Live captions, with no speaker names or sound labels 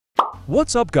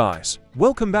What's up guys?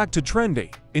 Welcome back to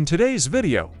Trendy. In today's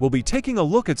video, we'll be taking a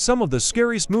look at some of the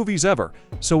scariest movies ever,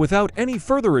 so without any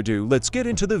further ado, let's get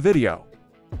into the video.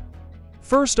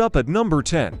 First up at number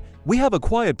 10, we have A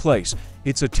Quiet Place.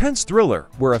 It's a tense thriller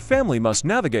where a family must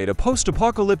navigate a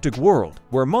post-apocalyptic world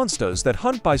where monsters that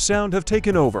hunt by sound have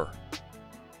taken over.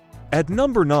 At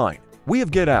number 9, we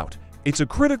have Get Out. It's a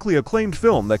critically acclaimed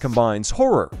film that combines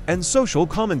horror and social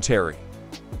commentary.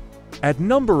 At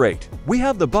number 8, we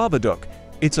have The Babadook.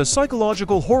 It's a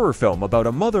psychological horror film about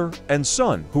a mother and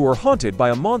son who are haunted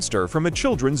by a monster from a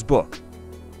children's book.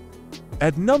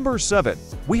 At number 7,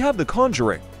 we have The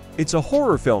Conjuring. It's a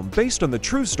horror film based on the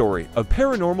true story of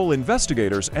paranormal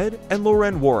investigators Ed and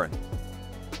Lorraine Warren.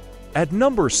 At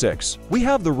number 6, we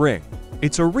have The Ring.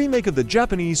 It's a remake of the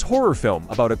Japanese horror film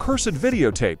about a cursed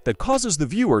videotape that causes the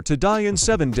viewer to die in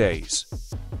 7 days.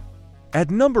 At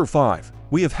number 5,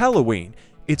 we have Halloween.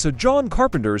 It's a John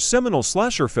Carpenter's seminal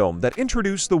slasher film that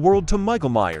introduced the world to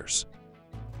Michael Myers.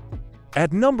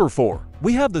 At number 4,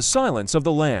 we have The Silence of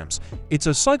the Lambs. It's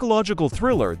a psychological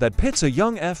thriller that pits a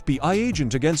young FBI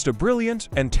agent against a brilliant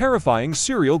and terrifying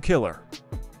serial killer.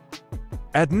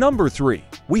 At number 3,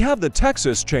 we have The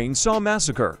Texas Chainsaw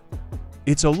Massacre.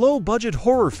 It's a low-budget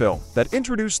horror film that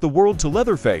introduced the world to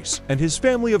Leatherface and his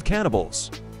family of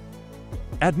cannibals.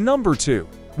 At number 2,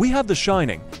 we have The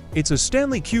Shining. It's a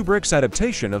Stanley Kubrick's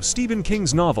adaptation of Stephen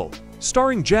King's novel,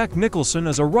 starring Jack Nicholson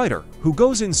as a writer who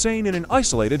goes insane in an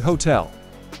isolated hotel.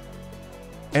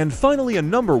 And finally, at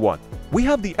number 1, we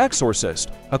have The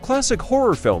Exorcist, a classic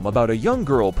horror film about a young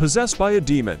girl possessed by a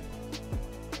demon.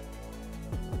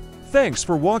 Thanks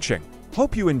for watching.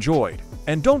 Hope you enjoyed.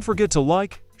 And don't forget to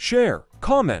like, share,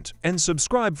 comment, and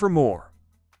subscribe for more.